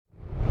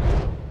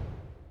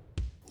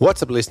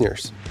What's up,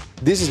 listeners?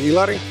 This is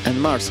Ilari and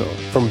Marcel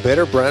from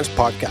BetterBrands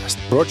Podcast,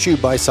 brought to you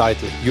by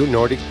Sidely, your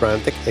Nordic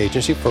brand tech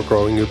agency for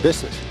growing your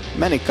business.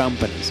 Many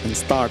companies and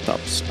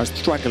startups are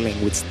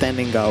struggling with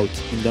standing out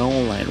in the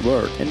online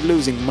world and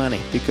losing money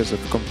because of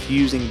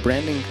confusing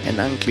branding and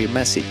unclear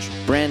message.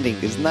 Branding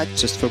is not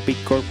just for big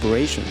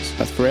corporations,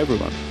 but for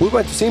everyone. We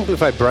want to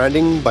simplify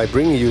branding by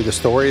bringing you the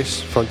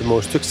stories from the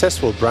most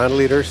successful brand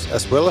leaders,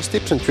 as well as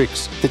tips and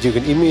tricks that you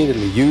can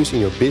immediately use in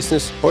your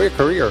business or your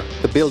career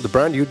to build the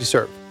brand you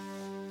deserve.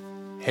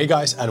 Hey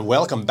guys, and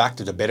welcome back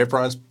to the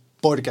BetterBrands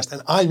Podcast,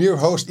 and I'm your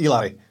host,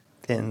 Ilari.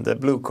 In the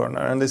blue corner,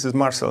 and this is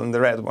Marcel in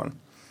the red one.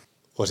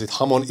 Was it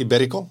Jamon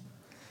Iberico?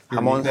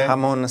 Jamon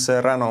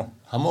Serrano.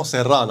 Jamon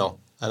Serrano,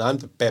 and I'm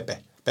the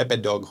Pepe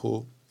dog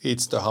who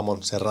eats the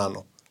Jamon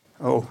Serrano.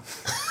 Oh.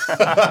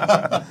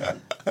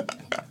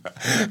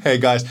 Hey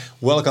guys,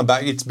 welcome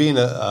back. It's been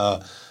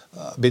a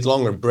bit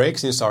longer break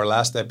since our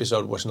last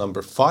episode was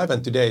number 5,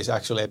 and today is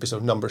actually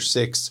episode number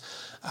 6,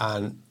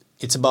 and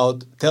it's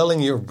about telling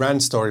your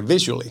brand story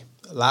visually.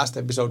 Last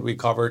episode we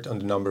covered on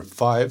the number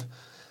 5,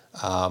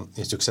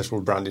 in Successful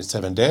Brand in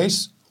 7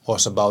 Days,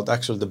 was about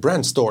actually the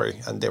brand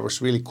story, and there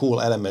was really cool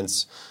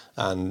elements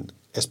and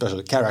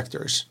especially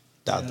characters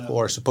that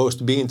were supposed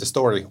to be in the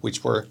story,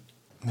 which were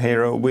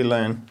hero,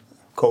 villain,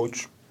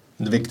 coach,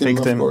 the victim,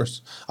 of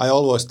course. I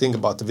always think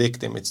about the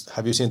victim.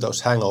 Have you seen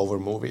those hangover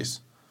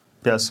movies?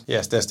 Yes.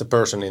 Yes, there's the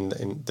person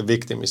in the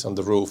victim is on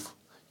the roof.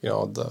 You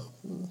know, the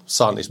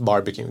son is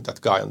barbecuing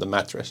that guy on the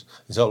mattress.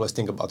 I always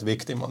think about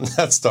victim on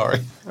that story.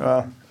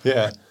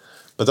 Yeah.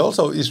 But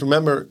also is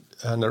remember,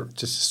 and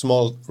just a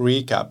small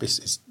recap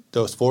is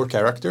those 4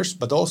 characters,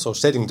 but also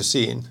setting the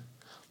scene.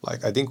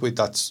 Like I think we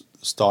touched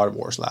Star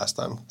Wars last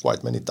time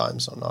quite many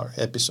times on our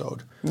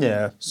episode.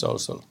 Yeah. So.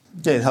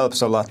 Yeah, it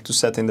helps a lot to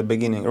set in the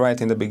beginning,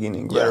 right in the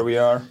beginning, where we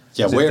are.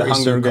 Yeah, is where it the is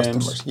Hunger your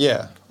Games, customers?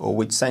 Yeah. Or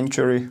which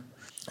century.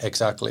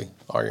 Exactly.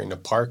 Are you in a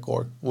park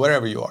or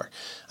wherever you are?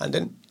 And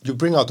then you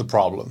bring out the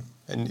problem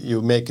and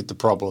you make it the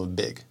problem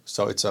big.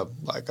 So it's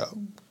like a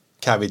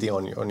cavity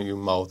on your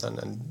mouth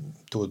and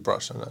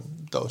toothbrush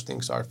and those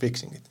things are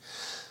fixing it.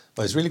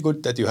 But it's really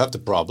good that you have the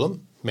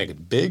problem, make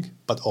it big,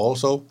 but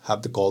also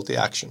have the call to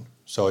action.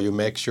 So you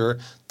make sure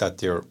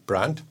that your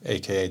brand,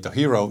 aka the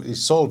hero,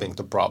 is solving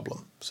the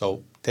problem.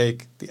 So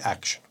take the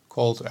action,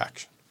 call to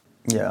action.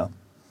 Yeah,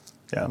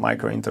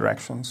 micro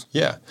interactions.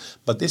 Yeah,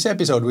 but this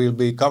episode we'll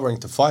be covering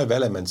the 5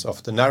 elements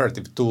of the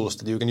narrative tools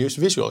that you can use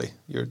visually.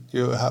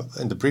 You have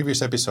in the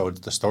previous episode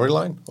the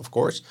storyline, of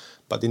course,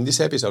 but in this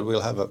episode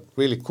we'll have a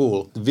really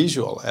cool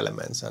visual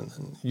elements, and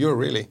you're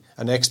really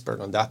an expert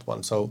on that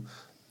one. So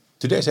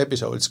today's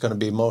episode is going to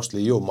be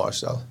mostly you,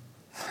 Marcel.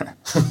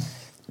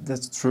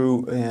 That's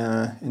true.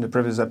 In the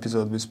previous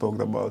episode we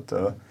spoke about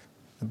the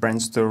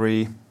brand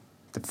story,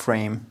 the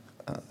frame,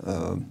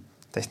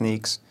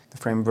 techniques, the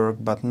framework,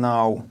 but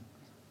now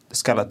the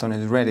skeleton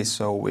is ready,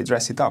 so we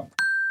dress it up.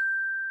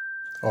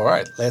 All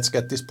right, let's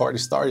get this party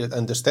started.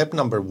 And the step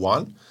number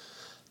 1,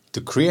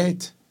 to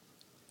create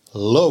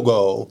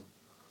logo.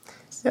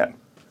 Yeah.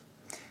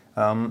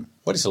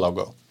 What is a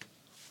logo?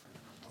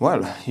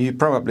 Well, you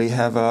probably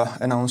have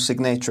an own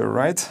signature,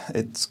 right?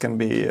 It can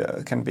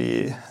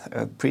be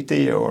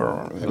pretty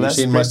or have less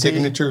you seen pretty. my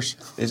signatures?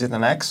 Is it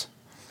an X?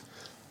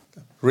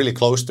 Really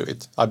close to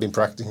it. I've been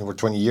practicing for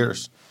 20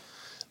 years,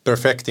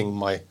 perfecting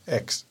my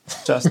X.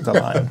 Just a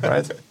line,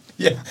 right?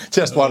 Yeah,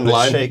 just one the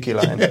line. Shaky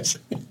line. Yes.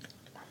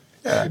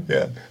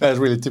 Yeah. That's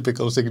really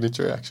typical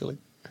signature, actually.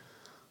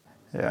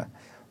 Yeah.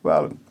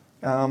 Well,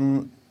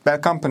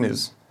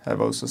 companies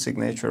have also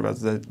signature, but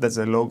that's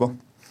a logo.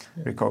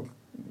 Yeah.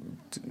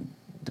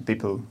 The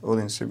people,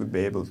 audience would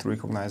be able to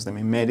recognize them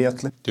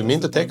immediately. Do you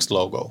mean the text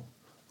logo?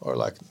 Or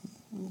like,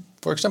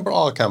 for example,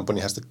 our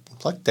company has the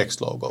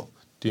text logo.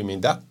 Do you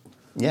mean that?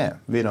 Yeah,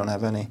 we don't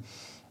have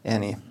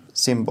any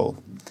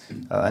symbol,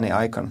 any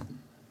icon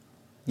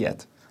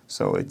yet.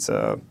 So it's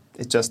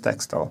just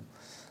textile.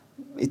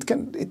 It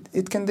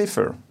can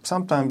differ.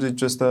 Sometimes it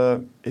just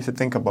if you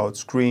think about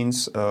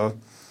screens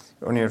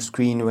on your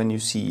screen when you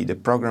see the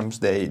programs,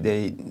 they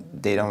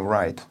don't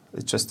write.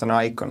 It's just an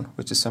icon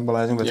which is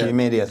symbolizing that you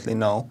immediately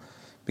know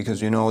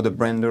because you know the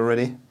brand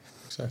already.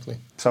 Exactly.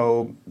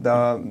 So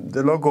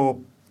the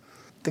logo.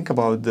 Think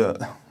about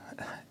the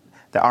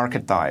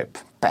archetype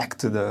back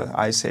to the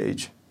Ice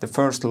Age. The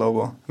first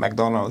logo,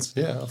 McDonald's.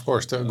 Yeah, of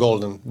course, the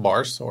golden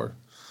bars or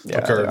the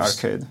curves.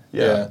 The arcade.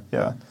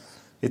 Yeah.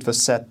 It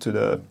was set to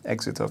the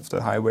exit of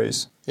the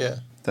highways. Yeah.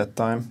 That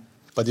time.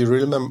 But you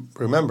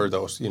remember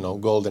those,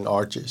 golden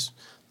arches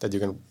that you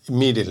can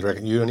immediately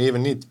recognize. You don't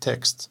even need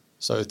text.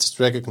 So it's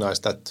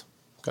recognized that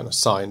kind of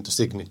sign, the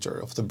signature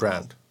of the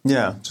brand.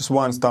 Yeah, just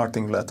one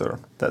starting letter.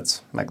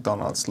 That's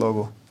McDonald's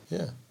logo.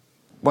 Yeah.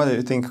 What do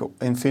you think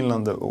in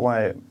Finland,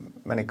 why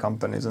many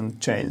companies and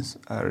chains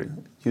are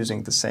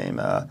using the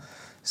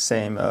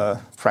same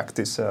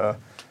practice,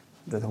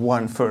 the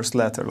one first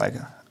letter, like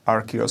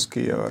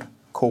R-kioski or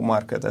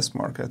Co-market,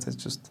 S-market, it's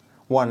just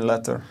one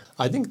letter.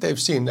 I think they've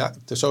seen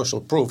the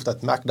social proof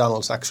that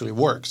McDonald's actually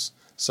works.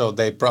 So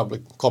they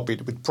probably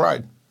copied with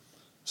pride.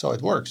 So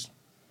it works,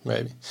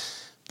 maybe.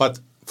 But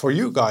for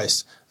you guys,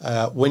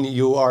 when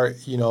you are,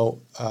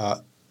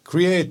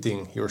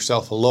 creating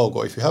yourself a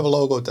logo, if you have a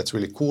logo that's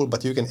really cool,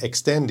 but you can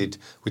extend it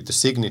with the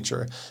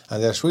signature,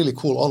 and there's really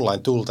cool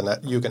online tool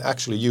that you can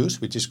actually use,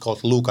 which is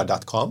called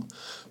luca.com.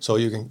 So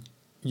you can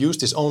use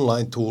this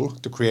online tool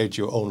to create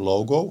your own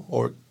logo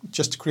or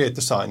just to create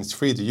the sign. It's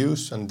free to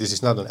use, and this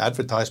is not an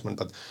advertisement,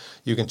 but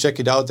you can check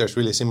it out. There's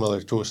really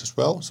similar tools as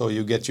well. So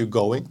you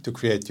going to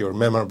create your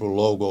memorable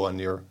logo and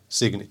your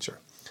signature.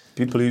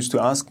 People used to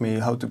ask me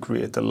how to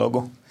create a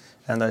logo,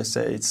 and I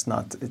say it's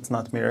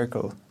not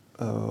miracle.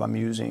 I'm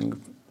using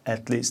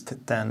at least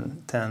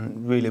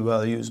 10 really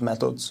well-used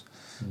methods.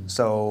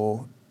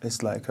 So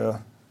it's like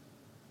a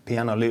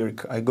piano lyric.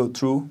 I go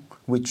through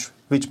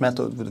which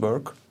method would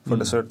work for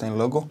the certain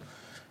logo,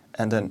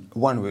 and then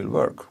one will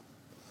work.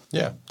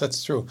 Yeah,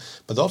 that's true.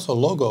 But also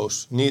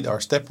logos need our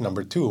step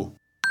number 2.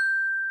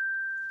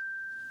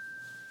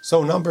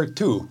 So number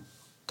 2,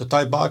 the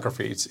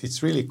typography,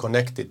 it's really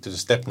connected to the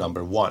step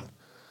number 1.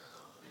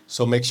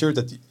 So make sure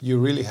that you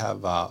really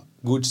have a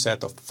good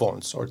set of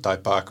fonts or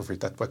typography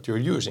that what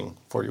you're using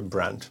for your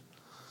brand.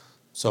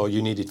 So you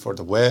need it for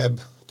the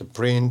web, the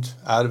print,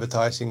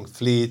 advertising,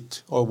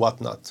 fleet, or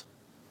whatnot.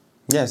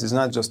 Yes, it's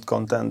not just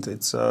content.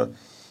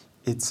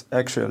 It's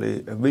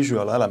actually a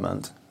visual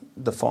element,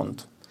 the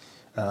font,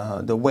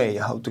 the way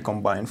how to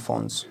combine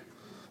fonts.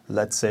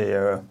 Let's say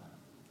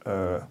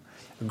a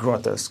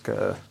grotesque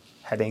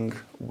heading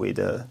with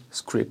a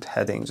script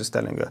heading, just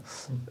telling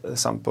a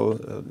sample,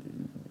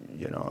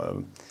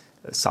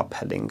 a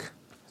subheading,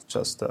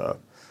 just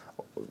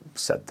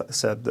set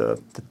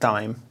the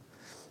time,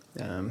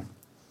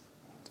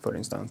 for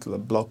instance, to a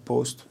blog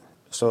post.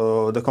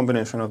 So the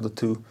combination of the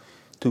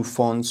two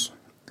fonts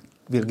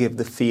will give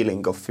the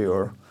feeling of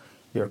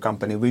your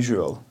company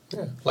visual.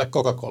 Yeah, like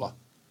Coca-Cola.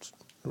 It's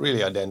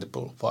really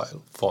identical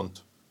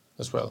font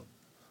as well.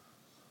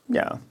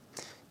 Yeah.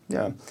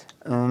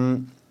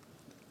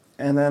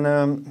 And then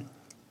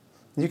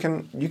you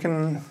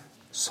can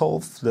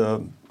solve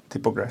the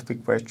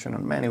typographic question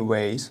in many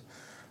ways.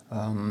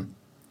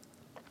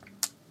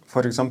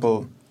 For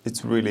example,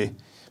 it's really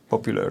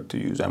popular to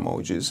use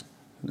emojis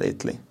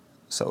lately.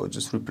 So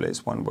just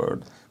replace one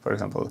word. For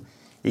example,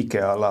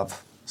 IKEA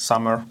love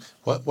summer.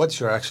 What's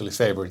your actually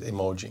favorite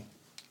emoji?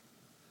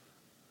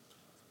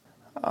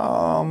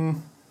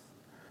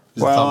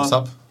 Is it thumbs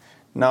up?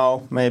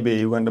 No,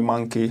 maybe when the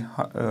monkey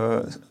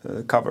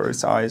covers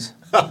its eyes.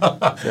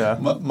 Yeah.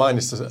 Mine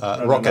is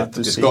a rocket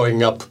that is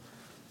going up.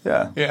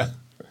 Yeah.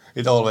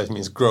 It always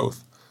means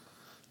growth,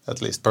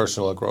 at least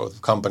personal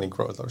growth, company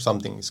growth, or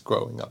something is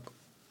growing up.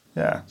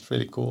 Yeah. It's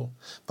really cool.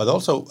 But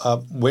also,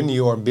 when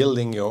you are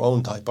building your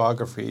own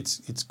typography,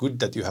 it's good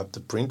that you have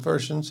the print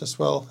versions as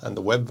well, and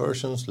the web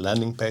versions,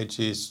 landing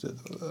pages,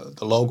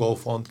 the logo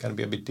font can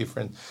be a bit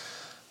different.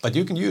 But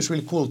you can use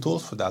really cool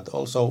tools for that.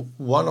 Also,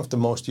 one of the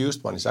most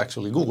used one is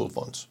actually Google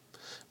Fonts.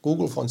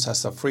 Google Fonts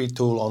has a free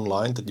tool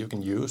online that you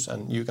can use,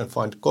 and you can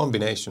find a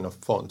combination of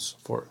fonts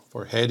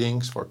for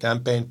headings, for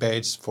campaign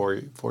pages, for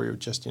your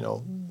just,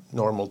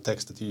 normal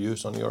text that you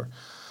use on your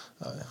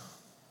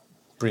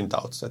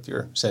printouts that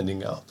you're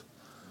sending out.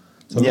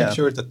 So make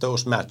sure that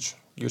those match.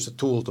 Use a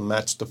tool to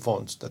match the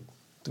fonts that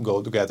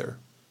go together.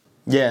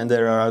 Yeah, and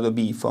there are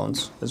Adobe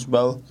fonts as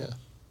well. Yeah.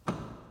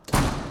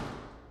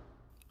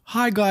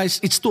 Hi guys,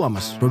 it's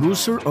Tuomas,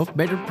 producer of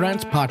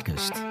BetterBrands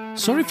Podcast.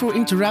 Sorry for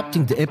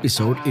interrupting the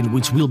episode in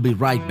which we'll be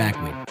right back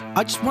with.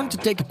 I just want to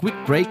take a quick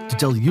break to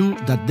tell you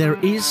that there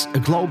is a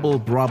global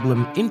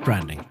problem in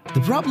branding.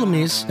 The problem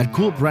is that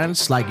cool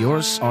brands like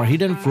yours are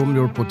hidden from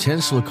your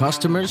potential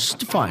customers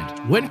to find.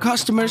 When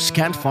customers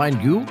can't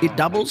find you, it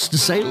doubles the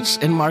sales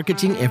and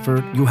marketing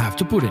effort you have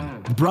to put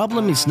in. The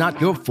problem is not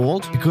your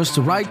fault because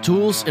the right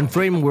tools and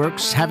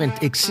frameworks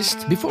haven't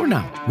existed before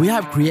now. We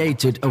have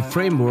created a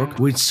framework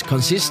which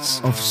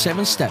consists of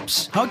 7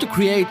 steps. How to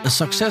create a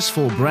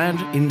successful brand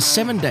in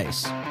 7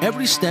 days.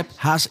 Every step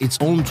has its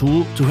own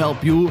tool to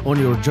help you on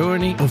your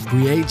journey of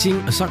creating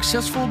a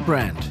successful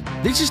brand.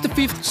 This is the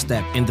 5th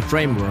step in the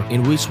framework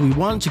in which we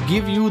want to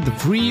give you the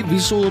free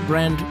visual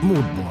brand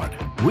mood board.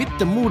 With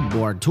the mood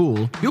board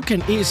tool, you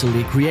can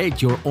easily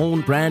create your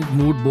own brand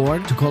mood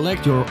board to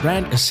collect your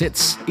brand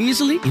assets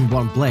easily in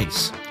one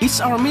place. It's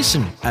our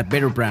mission at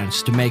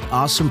BetterBrands to make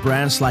awesome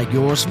brands like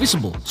yours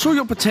visible, so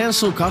your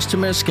potential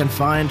customers can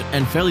find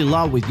and fall in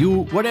love with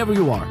you whatever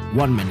you are,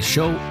 one-man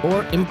show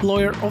or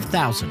employer of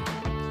 1,000.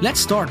 Let's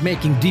start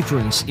making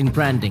difference in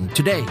branding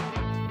today.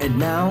 And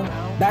now,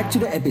 back to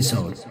the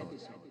episode.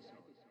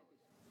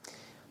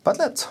 But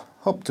let's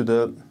hop to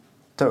the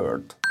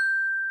 3rd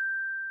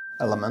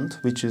element,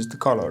 which is the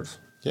colors.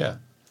 Yeah.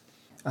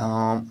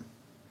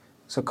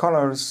 So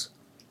colors,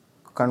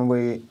 can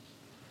we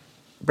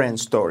brand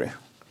story?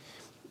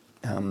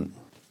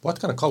 What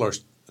kind of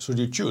colors should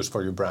you choose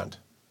for your brand?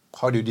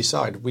 How do you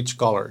decide which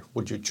color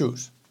would you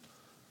choose?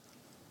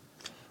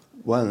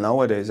 Well,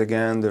 nowadays,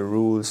 again, the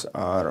rules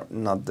are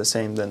not the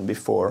same than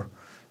before.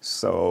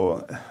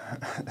 So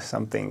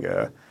something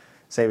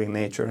saving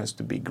nature has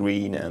to be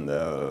green, and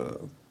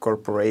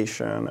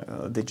corporation,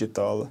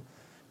 digital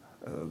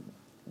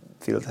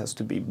field has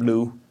to be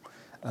blue.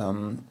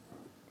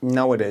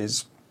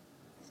 Nowadays,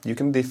 you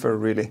can differ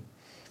really,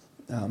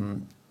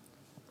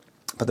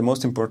 but the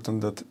most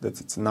important that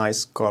it's a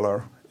nice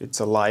color, it's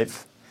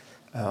alive,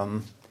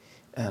 and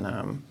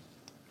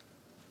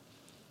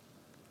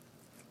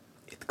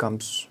it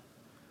comes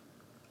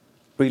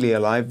really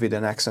alive with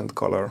an accent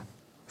color.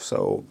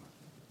 So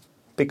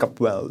pick up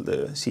well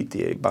the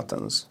CTA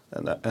buttons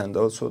and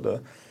also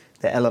the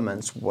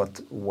elements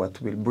what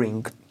will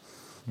bring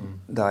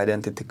the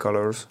identity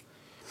colors.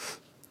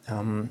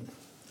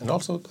 And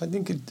also, I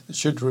think it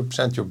should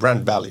represent your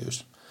brand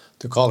values,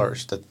 the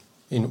colors, that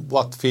in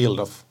what field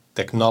of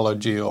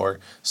technology or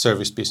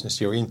service business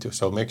you're into.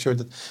 So make sure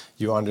that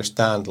you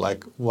understand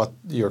like what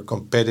your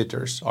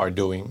competitors are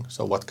doing.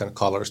 So what kind of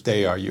colors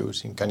they are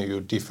using. Can you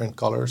use different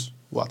colors?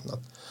 Whatnot.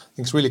 I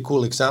think it's a really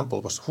cool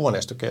example was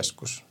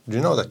Huoneistokeskus. Do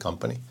you know that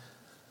company?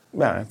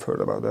 Yeah, I've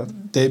heard about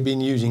that. They've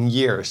been using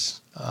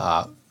years.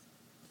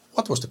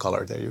 What was the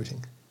color they're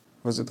using?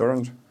 Was it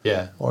orange?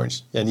 Yeah,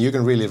 orange. And you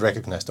can really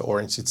recognize the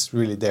orange. It's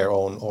really their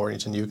own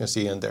orange, and you can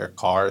see in their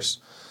cars.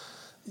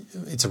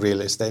 It's a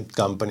real estate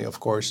company, of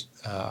course.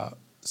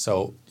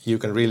 So you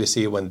can really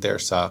see when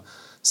there's a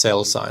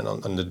sell sign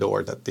on the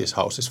door that this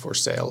house is for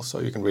sale. So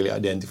you can really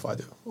identify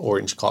the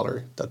orange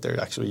color that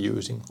they're actually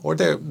using. Or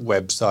their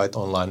website,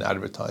 online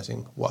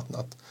advertising,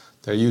 whatnot.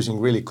 They're using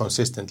really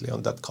consistently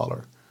on that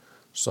color.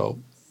 So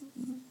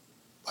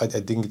I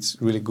think it's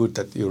really good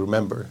that you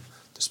remember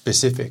the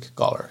specific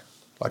color,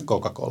 like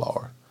Coca-Cola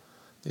or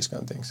these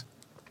kind of things.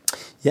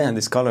 Yeah, and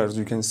these colors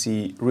you can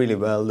see really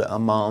well the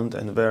amount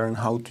and where and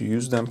how to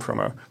use them from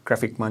a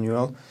graphic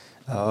manual,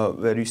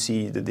 where you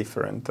see the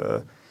different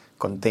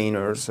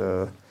containers,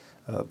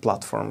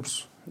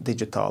 platforms,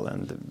 digital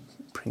and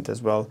print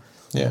as well.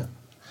 Yeah.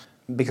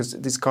 Because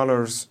these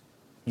colors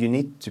you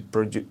need to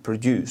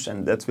produce,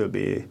 and that will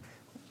be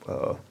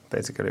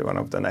basically one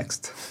of the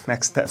next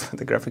step,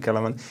 the graphic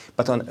element.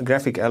 But on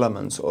graphic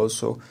elements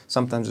also,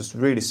 sometimes it's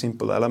really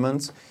simple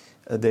elements.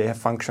 They have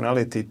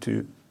functionality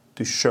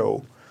to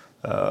show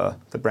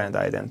the brand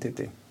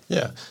identity.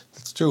 Yeah,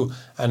 that's true.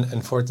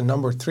 And for the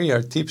number 3,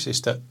 our tips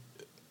is that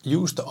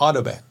use the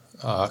Adobe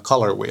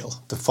color wheel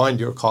to find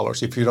your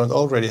colors. If you don't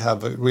already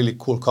have really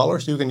cool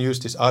colors, you can use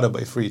this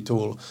Adobe free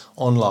tool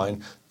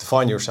online to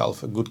find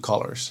yourself good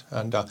colors.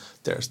 And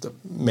there's the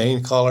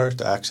main color,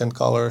 the accent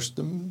colors,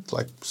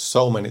 like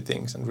so many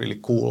things, and really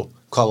cool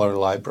color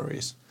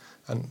libraries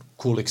and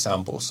cool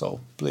examples. So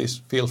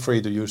please feel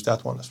free to use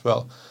that one as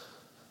well.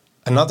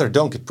 Another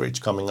donkey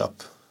bridge coming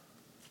up.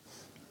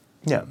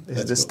 Yeah,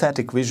 it's the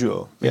static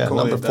visual. Yeah,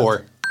 number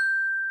 4.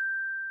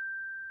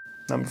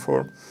 Number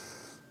 4,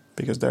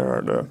 because there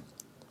are the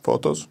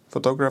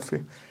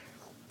photography.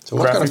 So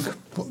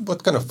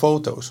what kind of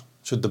photos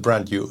should the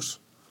brand use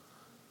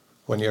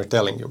when you're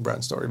telling your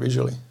brand story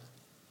visually?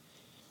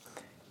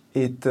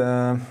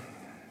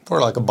 For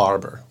like a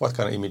barber, what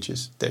kind of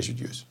images they should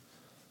use?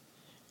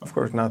 Of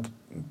course, not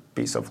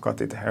piece of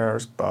cutted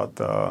hairs, but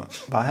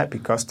happy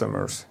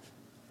customers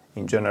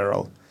in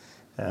general,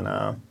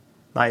 and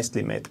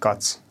nicely made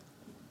cuts.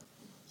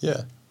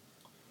 Yeah.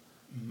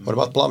 What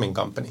about plumbing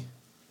company?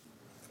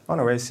 On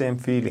a way, same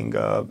feeling.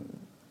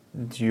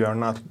 You are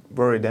not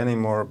worried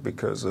anymore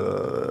because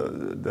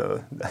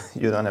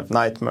you don't have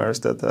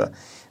nightmares that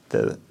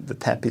the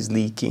tap is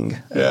leaking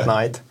at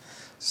night,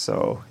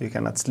 so you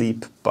cannot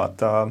sleep. But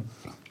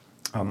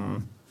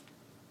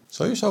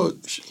so you show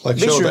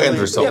the end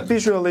result. Yeah,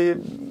 visually,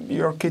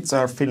 your kids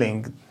are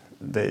filling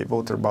the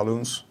water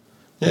balloons.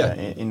 Yeah,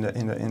 in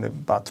the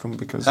bathroom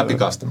because happy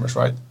customers,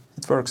 right?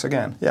 It works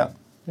again. Yeah,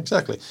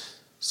 exactly.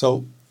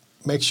 So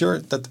make sure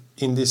that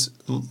in these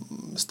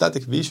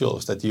static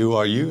visuals that you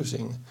are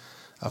using,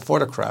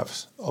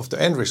 photographs of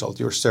the end result,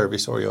 your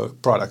service or your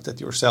product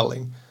that you're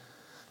selling.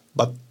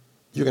 But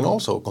you can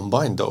also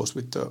combine those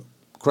with the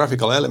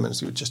graphical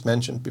elements you just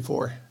mentioned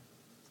before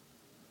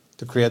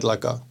to create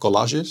like a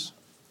collages.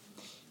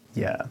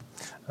 Yeah.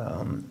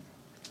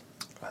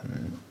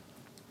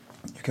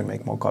 You can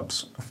make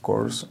mock-ups, of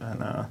course,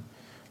 and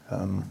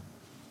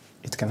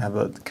it can have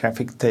a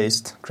graphic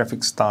taste,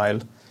 graphic style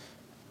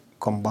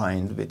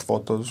combined with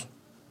photos.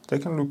 They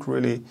can look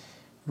really,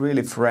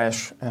 really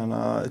fresh, and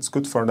it's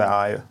good for the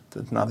eye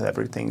that not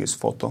everything is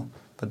photo,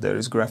 but there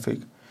is graphic.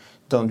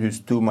 Don't use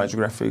too much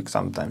graphic,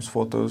 sometimes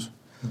photos.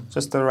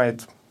 Just the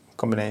right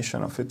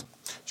combination of it.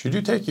 Should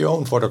you take your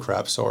own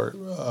photographs or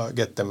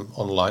get them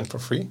online for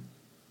free?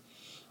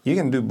 You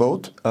can do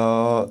both.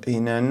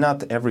 In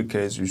not every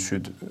case you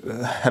should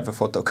have a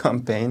photo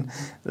campaign.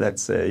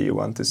 Let's say you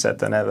want to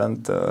set an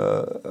event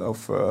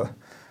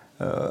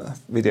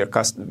with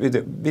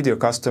your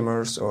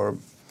customers or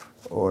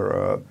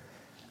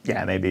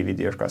maybe with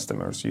your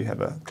customers. You have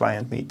a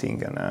client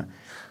meeting and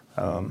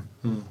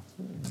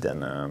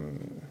then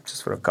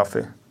just for a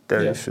coffee.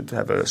 There you should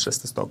have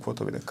just a stock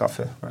photo with a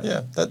coffee. Right?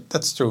 Yeah,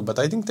 that's true. But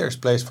I think there's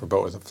place for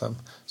both of them.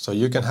 So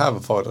you can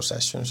have photo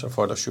sessions or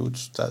photo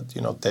shoots that,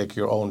 take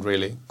your own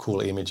really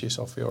cool images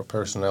of your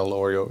personnel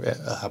or your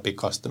happy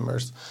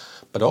customers.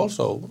 But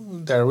also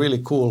there are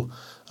really cool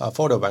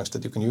photo banks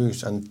that you can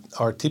use. And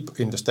our tip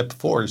in the step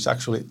 4 is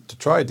actually to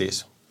try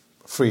these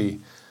free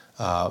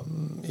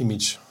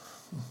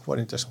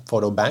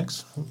photo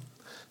banks.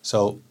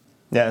 So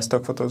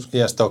stock photos.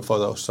 Yeah, stock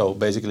photos. So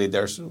basically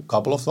there's a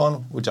couple of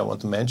them which I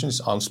want to mention.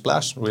 Is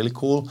Unsplash, really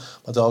cool,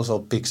 but also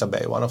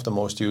Pixabay, one of the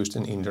most used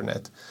in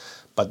internet.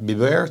 But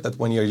beware that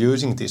when you're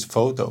using these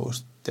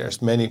photos,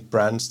 there's many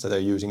brands that are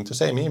using the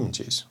same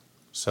images.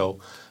 So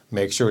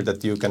make sure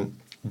that you can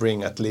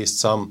bring at least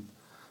some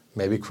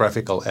maybe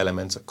graphical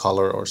elements, a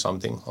color or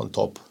something on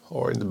top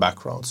or in the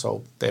background,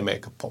 so they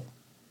make a pop.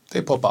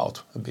 They pop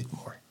out a bit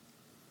more.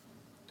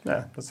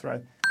 Yeah, that's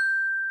right.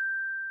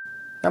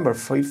 Number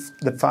 5,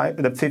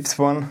 the fifth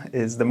one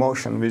is the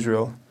motion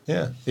visual.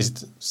 Yeah, is it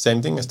the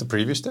same thing as the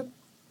previous step?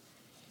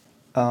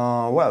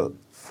 Well,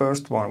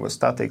 first one was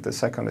static, the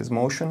second is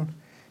motion,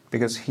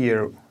 because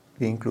here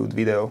we include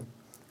video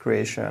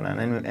creation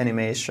and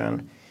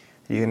animation.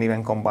 You can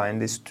even combine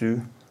these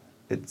two.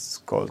 It's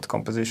called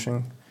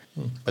composition.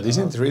 But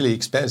isn't it really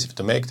expensive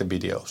to make the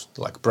videos,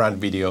 like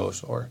brand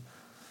videos or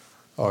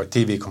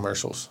TV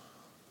commercials?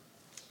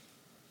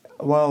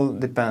 Well,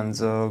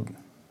 depends.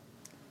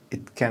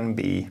 It can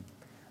be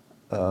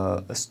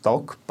a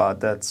stock,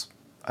 but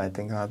I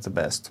think that's the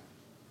best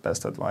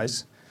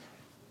advice.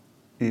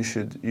 You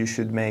should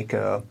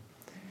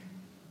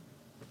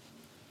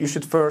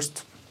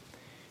first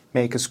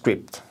make a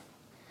script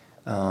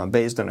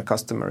based on a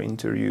customer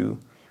interview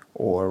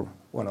or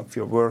one of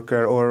your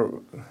worker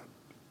or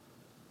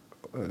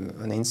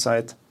an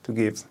insight to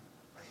give,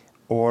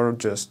 or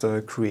just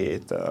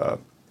create a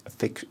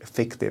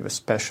fictive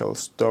special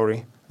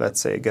story. Let's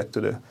say get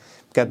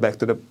back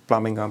to the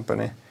plumbing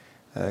company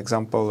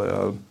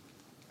example.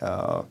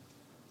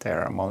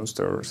 There are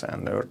monsters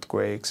and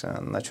earthquakes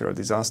and natural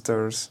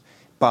disasters,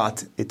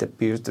 but it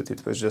appears that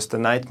it was just a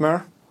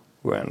nightmare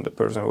when the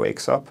person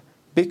wakes up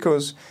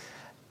because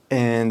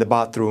in the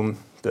bathroom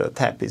the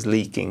tap is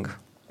leaking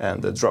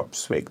and the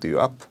drops wake you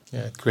up.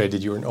 Yeah, it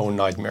created your own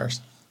nightmares.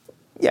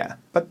 Yeah,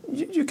 but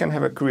you can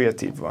have a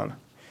creative one.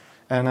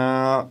 And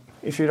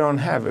if you don't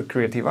have a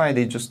creative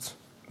idea, just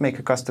make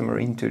a customer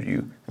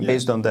interview. And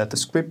based on that, the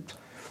script,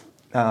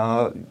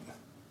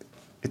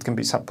 it can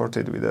be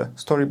supported with a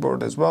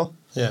storyboard as well.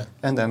 Yeah.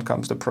 And then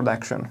comes the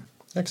production.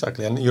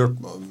 Exactly. And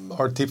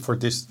our tip for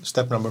this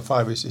step number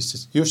 5 is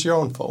just use your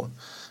own phone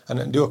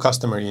and do a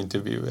customer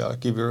interview.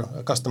 Give your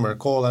customer a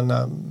call and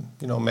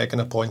make an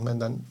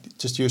appointment and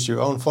just use your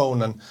own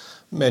phone. And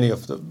many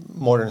of the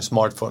modern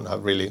smartphones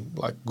have really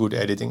good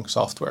editing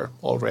software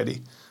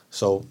already.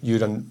 So you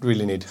don't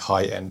really need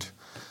high-end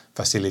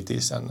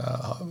facilities and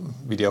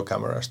video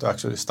cameras to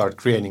actually start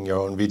creating your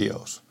own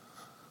videos.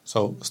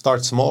 So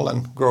start small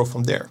and grow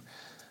from there.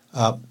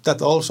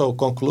 That also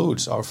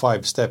concludes our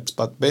 5 steps,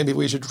 but maybe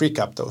we should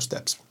recap those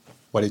steps.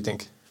 What do you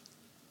think?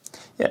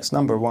 Yes,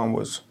 number 1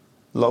 was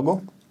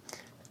logo,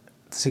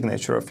 the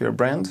signature of your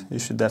brand. You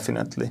should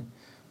definitely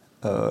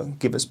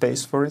give a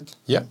space for it.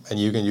 Yeah, and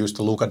you can use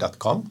the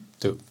luca.com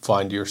to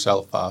find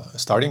yourself a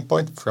starting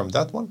point from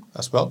that one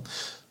as well.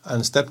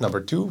 And step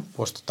number 2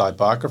 was the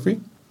typography.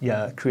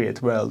 Yeah,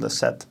 create well the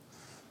set,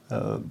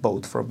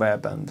 both for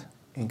web and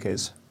in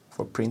case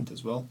for print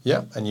as well.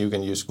 Yeah, and you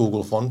can use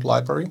Google Font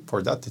Library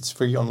for that. It's a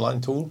free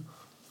online tool.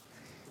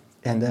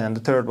 And then the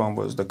third one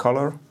was the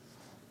color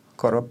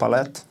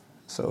palette.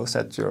 So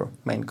set your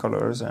main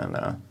colors and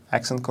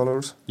accent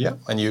colors. Yeah,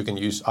 and you can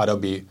use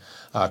Adobe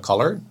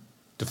Color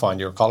to find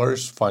your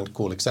colors, find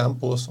cool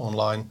examples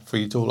online,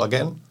 free tool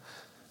again.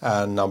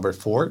 And number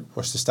 4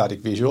 was the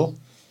static visual.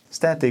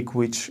 Static,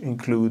 which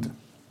include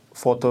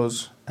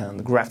photos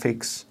and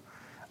graphics.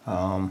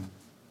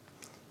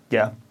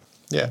 Yeah,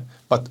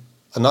 but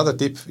another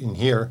tip in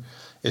here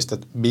is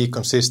that be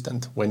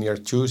consistent when you're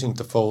choosing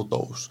the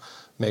photos.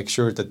 Make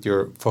sure that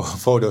your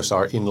photos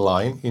are in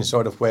line in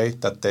sort of way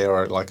that they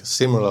are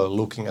similar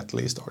looking at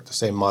least, or the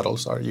same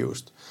models are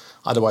used.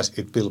 Otherwise,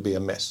 it will be a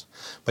mess.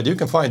 But you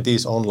can find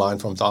these online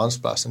from the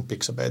Unsplash and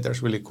Pixabay.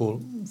 There's really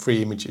cool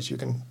free images you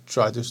can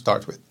try to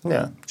start with.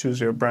 Yeah, choose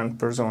your brand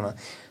persona.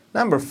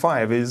 Number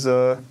 5 is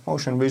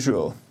motion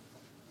visual.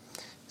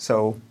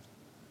 So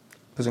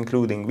it was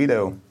including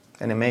video,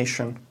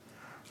 animation,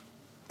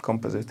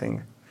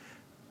 compositing,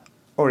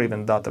 or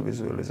even data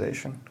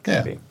visualization.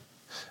 Can be.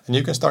 And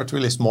you can start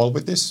really small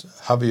with this.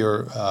 Have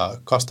your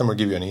customer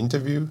give you an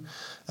interview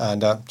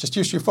and just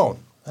use your phone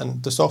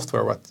and the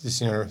software what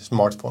is in your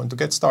smartphone to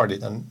get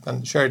started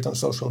and share it on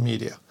social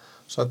media.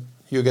 So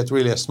you get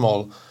really a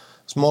small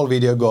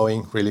video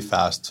going really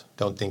fast.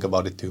 Don't think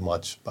about it too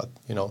much, but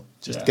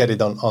get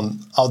it on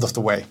out of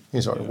the way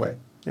in sort of way.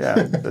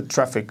 Yeah, the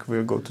traffic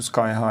will go to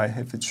sky high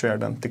if it's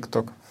shared on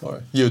TikTok.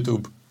 Or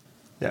YouTube.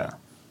 Yeah.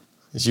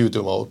 Is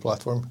YouTube old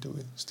platform? Do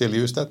we still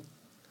use that?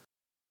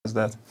 Is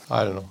that?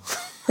 I don't know.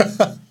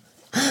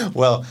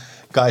 Well,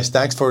 guys,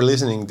 thanks for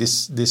listening.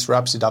 This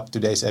wraps it up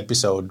today's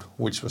episode,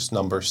 which was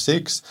number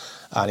 6,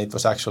 and it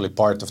was actually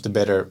part of the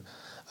Better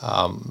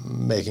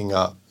making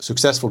a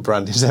successful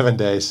brand in 7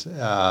 days,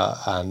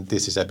 and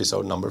this is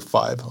episode number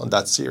 5 on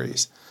that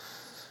series.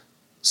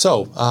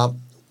 So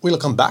we'll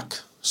come back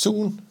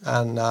soon,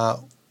 and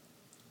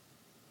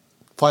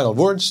final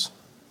words?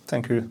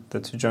 Thank you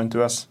that you joined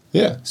to us.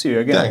 Yeah. See you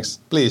again. Thanks.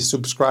 Please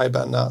subscribe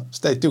and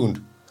stay tuned.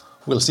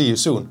 We'll see you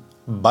soon.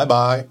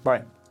 Bye-bye.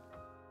 Bye.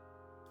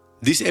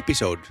 This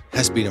episode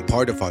has been a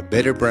part of our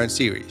Better Brand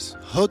series,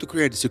 How to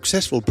Create a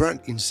Successful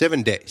Brand in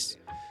 7 Days.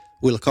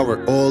 We'll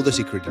cover all the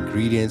secret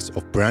ingredients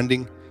of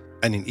branding,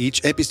 and in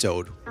each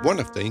episode, one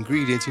of the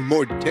ingredients in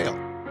more detail.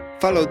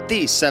 Follow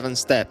these 7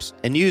 steps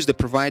and use the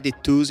provided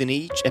tools in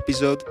each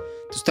episode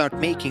to start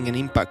making an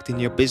impact in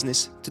your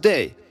business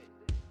today.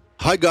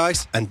 Hi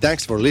guys, and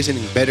thanks for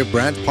listening to Better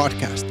Brand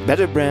Podcast.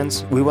 Better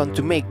Brands, we want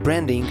to make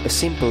branding a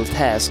simple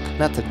task,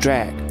 not a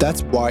drag.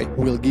 That's why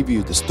we'll give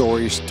you the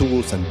stories,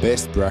 tools and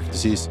best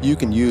practices you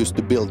can use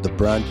to build the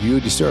brand you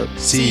deserve.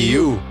 See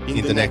you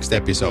in the next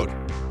episode.